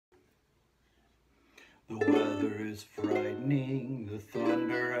The weather is frightening, the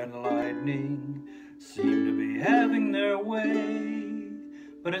thunder and lightning seem to be having their way.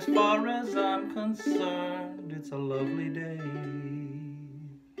 But as far as I'm concerned, it's a lovely day.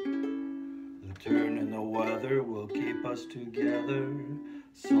 The turn in the weather will keep us together,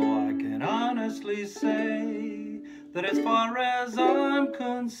 so I can honestly say that as far as I'm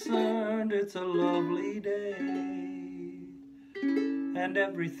concerned, it's a lovely day. And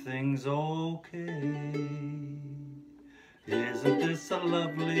everything's okay. Isn't this a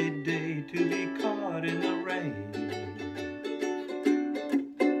lovely day to be caught in the rain?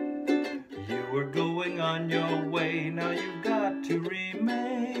 You were going on your way, now you've got to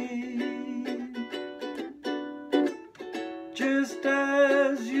remain. Just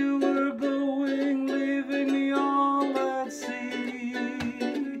as you were going, leaving me all at sea,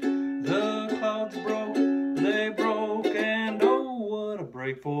 the clouds broke, they broke, and oh, what a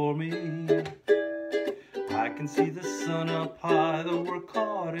break for me. I can see the sun up high, though we're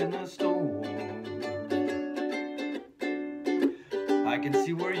caught in a storm. I can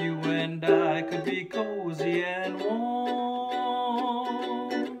see where you and I could be cozy and warm.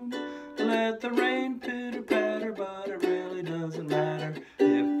 Let the rain pitter-patter, but it really doesn't matter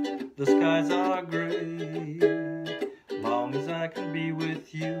if the skies are gray. Long as I can be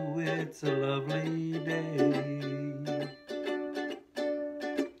with you, it's a lovely day.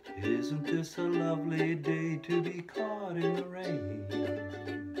 Isn't this a lovely day to be caught in the rain?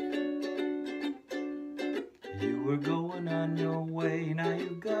 You were going on your way, now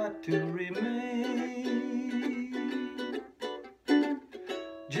you've got to remain.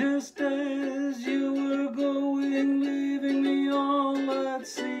 Just as you were going, leaving me all at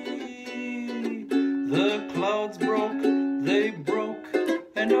sea, the clouds broke, they broke,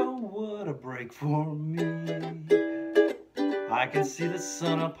 and oh, what a break for me. I can see the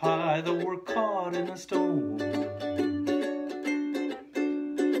sun up high, though we're caught in a storm.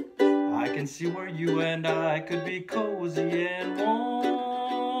 I can see where you and I could be cozy and warm.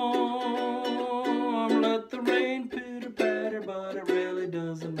 Let the rain pitter-patter, but it really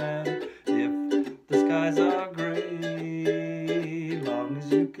doesn't matter if the skies are gray. Long as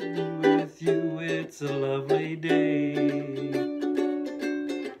you can be with you, it's a lovely day.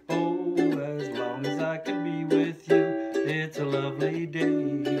 Oh, as long as I can be with you, it's a lovely day.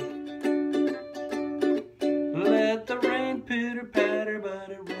 Let the rain pitter-patter, but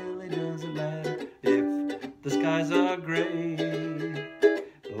it really doesn't matter if the skies are gray.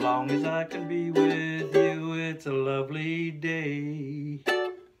 Long as I can be with you, it's a lovely day.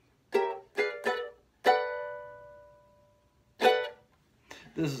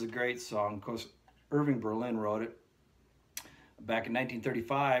 This is a great song. Of course, Irving Berlin wrote it back in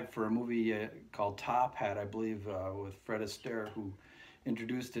 1935 for a movie called Top Hat, I believe, with Fred Astaire, who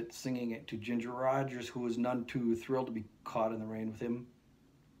introduced it, singing it to Ginger Rogers, who was none too thrilled to be caught in the rain with him.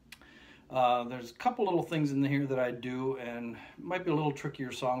 There's a couple little things in here that I do, and it might be a little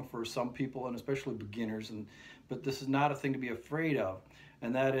trickier song for some people, and especially beginners, but this is not a thing to be afraid of.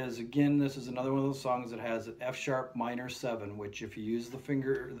 And that is, again, this is another one of those songs that has an F sharp minor 7, which if you use the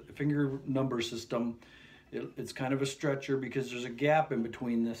finger number system, it's kind of a stretcher because there's a gap in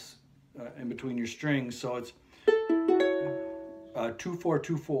between this, in between your strings. So it's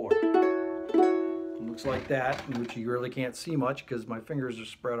 2-4-2-4. It looks like that, which you really can't see much because my fingers are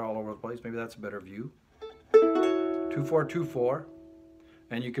spread all over the place. Maybe that's a better view. 2-4-2-4,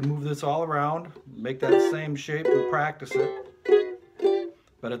 and you can move this all around, make that same shape, and practice it.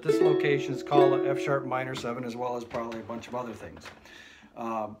 But at this location, it's called an F sharp minor 7, as well as probably a bunch of other things,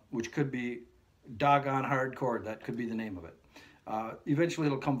 which could be doggone hard chord. That could be the name of it. Eventually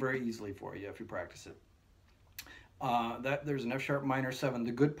it'll come very easily for you if you practice it. There's an F sharp minor 7.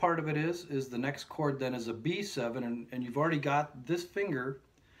 The good part of it is the next chord then is a B7, and you've already got this finger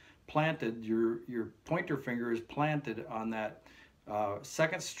planted, your pointer finger is planted on that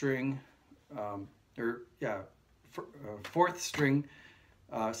second string, fourth string,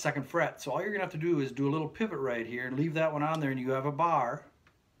 second fret. So all you're gonna have to do is do a little pivot right here and leave that one on there, and you have a bar.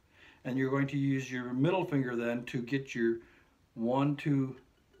 And you're going to use your middle finger then to get your 1, 2,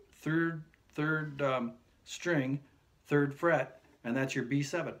 third string, 3rd fret, and that's your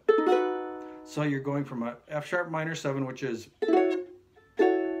B7. So you're going from a F sharp minor 7, which is, and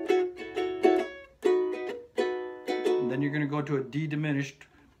then you're going to go to a D diminished,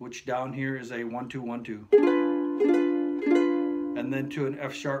 which down here is a 1, 2, 1, 2, and then to an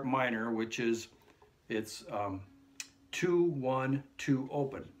F sharp minor, which is, it's 2, 1, 2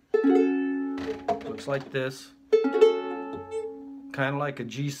 open. Looks like this, kind of like a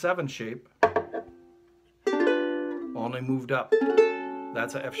G7 shape, only moved up.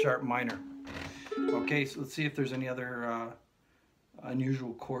 That's a F sharp minor. Okay, so let's see if there's any other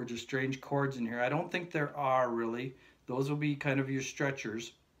unusual chords or strange chords in here. I don't think there are really. Those will be kind of your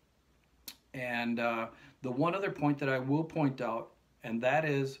stretchers. And the one other point that I will point out, and that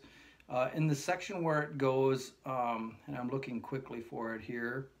is in the section where it goes, and I'm looking quickly for it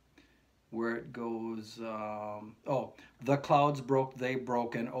here, where it goes, oh, the clouds broke, they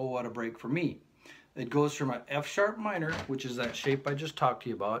broke, and oh, what a break for me. It goes from an F sharp minor, which is that shape I just talked to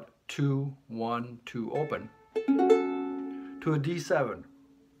you about, 2, 1, 2 open, to a D7,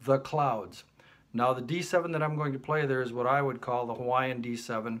 the clouds. Now the D7 that I'm going to play there is what I would call the Hawaiian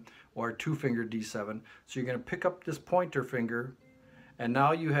D7 or two-finger D7. So you're going to pick up this pointer finger, and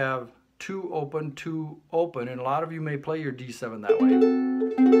now you have 2 open, 2 open, and a lot of you may play your D7 that way.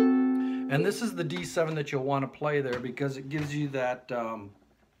 And this is the D7 that you'll want to play there because it gives you that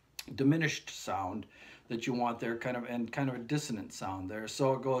diminished sound that you want there, kind of a dissonant sound there.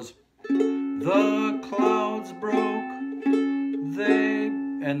 So it goes, the clouds broke, they,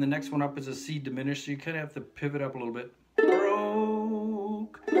 and the next one up is a C diminished, so you kind of have to pivot up a little bit.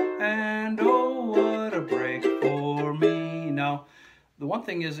 Broke, and oh, what a break for me. Now, the one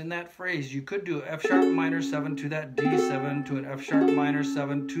thing is in that phrase, you could do F sharp minor 7 to that D7 to an F sharp minor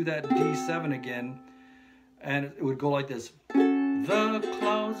 7 to that D7 again, and it would go like this. The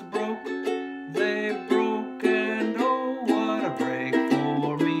clouds broke, they broke, and oh, what a break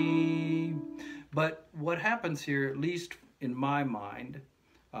for me. But what happens here, at least in my mind,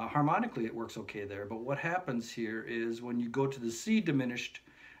 harmonically it works okay there, but what happens here is when you go to the C diminished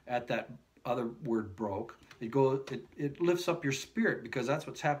at that other word broke, it lifts up your spirit because that's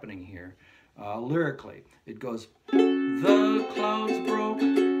what's happening here lyrically. It goes, the clouds broke,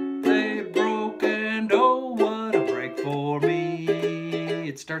 they broke, and oh, what a break for me.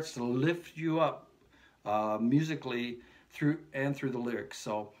 It starts to lift you up musically through the lyrics.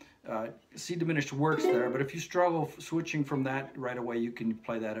 So C diminished works there, but if you struggle switching from that right away, you can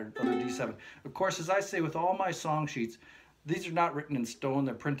play that other D7. Of course, as I say with all my song sheets, these are not written in stone,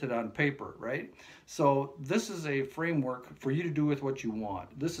 they're printed on paper, right? So this is a framework for you to do with what you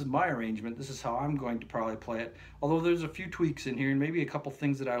want. This is my arrangement, this is how I'm going to probably play it, although there's a few tweaks in here and maybe a couple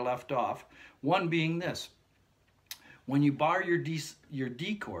things that I left off. One being this: when you bar your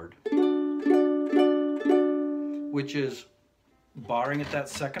D chord, which is barring at that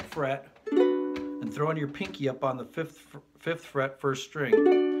 2nd fret and throwing your pinky up on the 5th fret 1st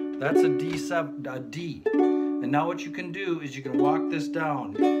string, that's a D7, a D. And now what you can do is you can walk this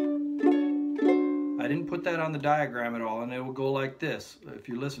down. I didn't put that on the diagram at all, and it will go like this. If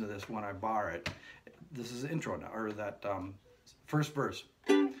you listen to this when I bar it, this is the intro now, or that first verse.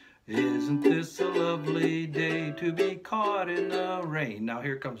 Isn't this a lovely day to be caught in the rain? Now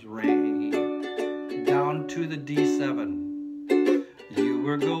here comes rain. Down to the D7. You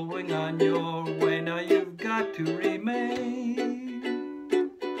were going on your way, now you've got to remain.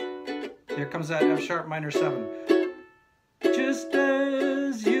 Here comes that F sharp minor 7. Just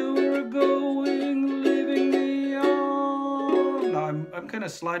as you were going, leaving me on. Now I'm kind of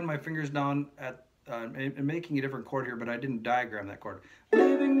sliding my fingers down at and making a different chord here, but I didn't diagram that chord.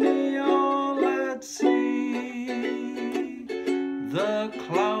 Leaving me all at sea. The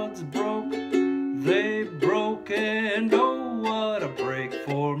clouds broke, they broke, and oh, what a break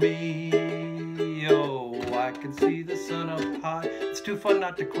for me. Oh, I can see the sun up high. It's too fun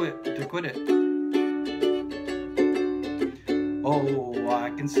not to quit it. Oh, I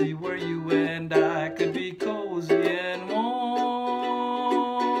can see where you and I could be cozy and warm.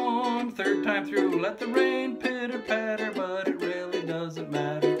 3rd time through, let the rain pitter-patter, but it really doesn't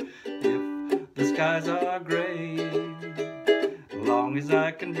matter if the skies are gray. As long as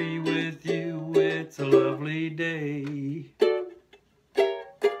I can be with you, it's a lovely day.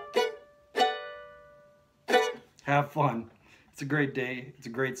 Have fun. It's a great day. It's a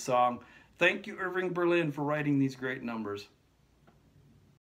great song. Thank you, Irving Berlin, for writing these great numbers.